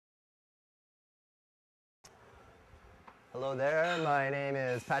Hello there, my name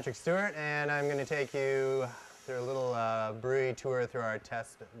is Patrick Stewart and I'm going to take you through a little brewery tour through our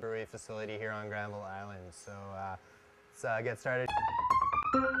test brewery facility here on Granville Island. So let's get started.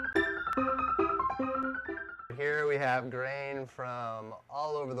 Here we have grain from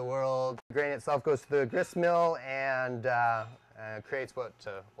all over the world. The grain itself goes to the grist mill and creates what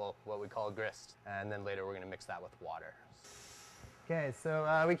we call grist. And then later we're going to mix that with water. Okay,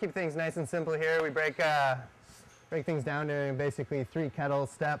 so we keep things nice and simple here. We break things down to basically 3 kettle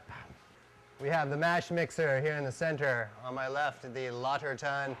step. We have the mash mixer here in the center. On my left, the lauter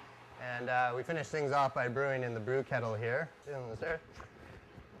tun. And we finish things off by brewing in the brew kettle here.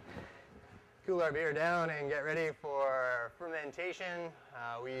 Cool our beer down and get ready for fermentation.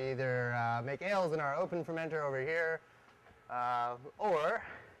 We either make ales in our open fermenter over here, or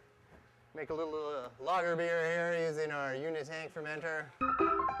make a little lager beer here using our unitank fermenter.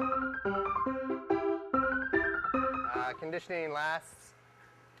 Conditioning lasts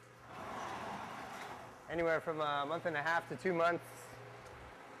anywhere from a month and a half to 2 months.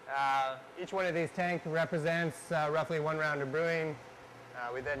 Each one of these tanks represents roughly 1 round of brewing.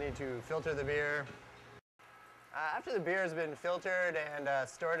 We then need to filter the beer. After the beer has been filtered and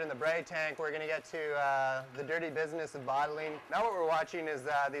stored in the bright tank, we're going to get to the dirty business of bottling. Now what we're watching is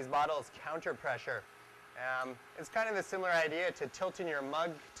these bottles counter pressure. It's kind of a similar idea to tilting your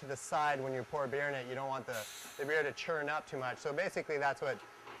mug to the side when you pour beer in it. You don't want the beer to churn up too much. So basically that's what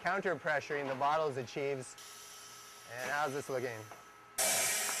counter pressuring the bottles achieves. And how's this looking?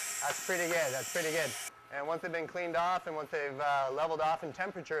 That's pretty good, that's pretty good. And once they've been cleaned off and once they've leveled off in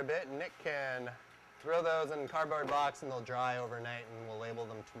temperature a bit, Nick can throw those in a cardboard box and they'll dry overnight and we'll label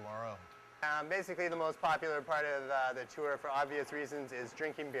them tomorrow. Basically the most popular part of the tour, for obvious reasons, is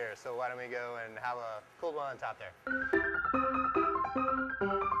drinking beer. So why don't we go and have a cool one on top there.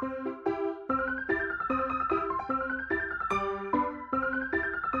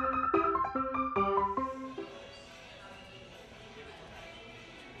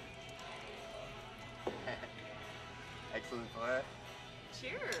 Excellent pour.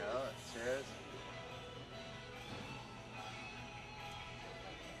 Cheers. Oh, cheers.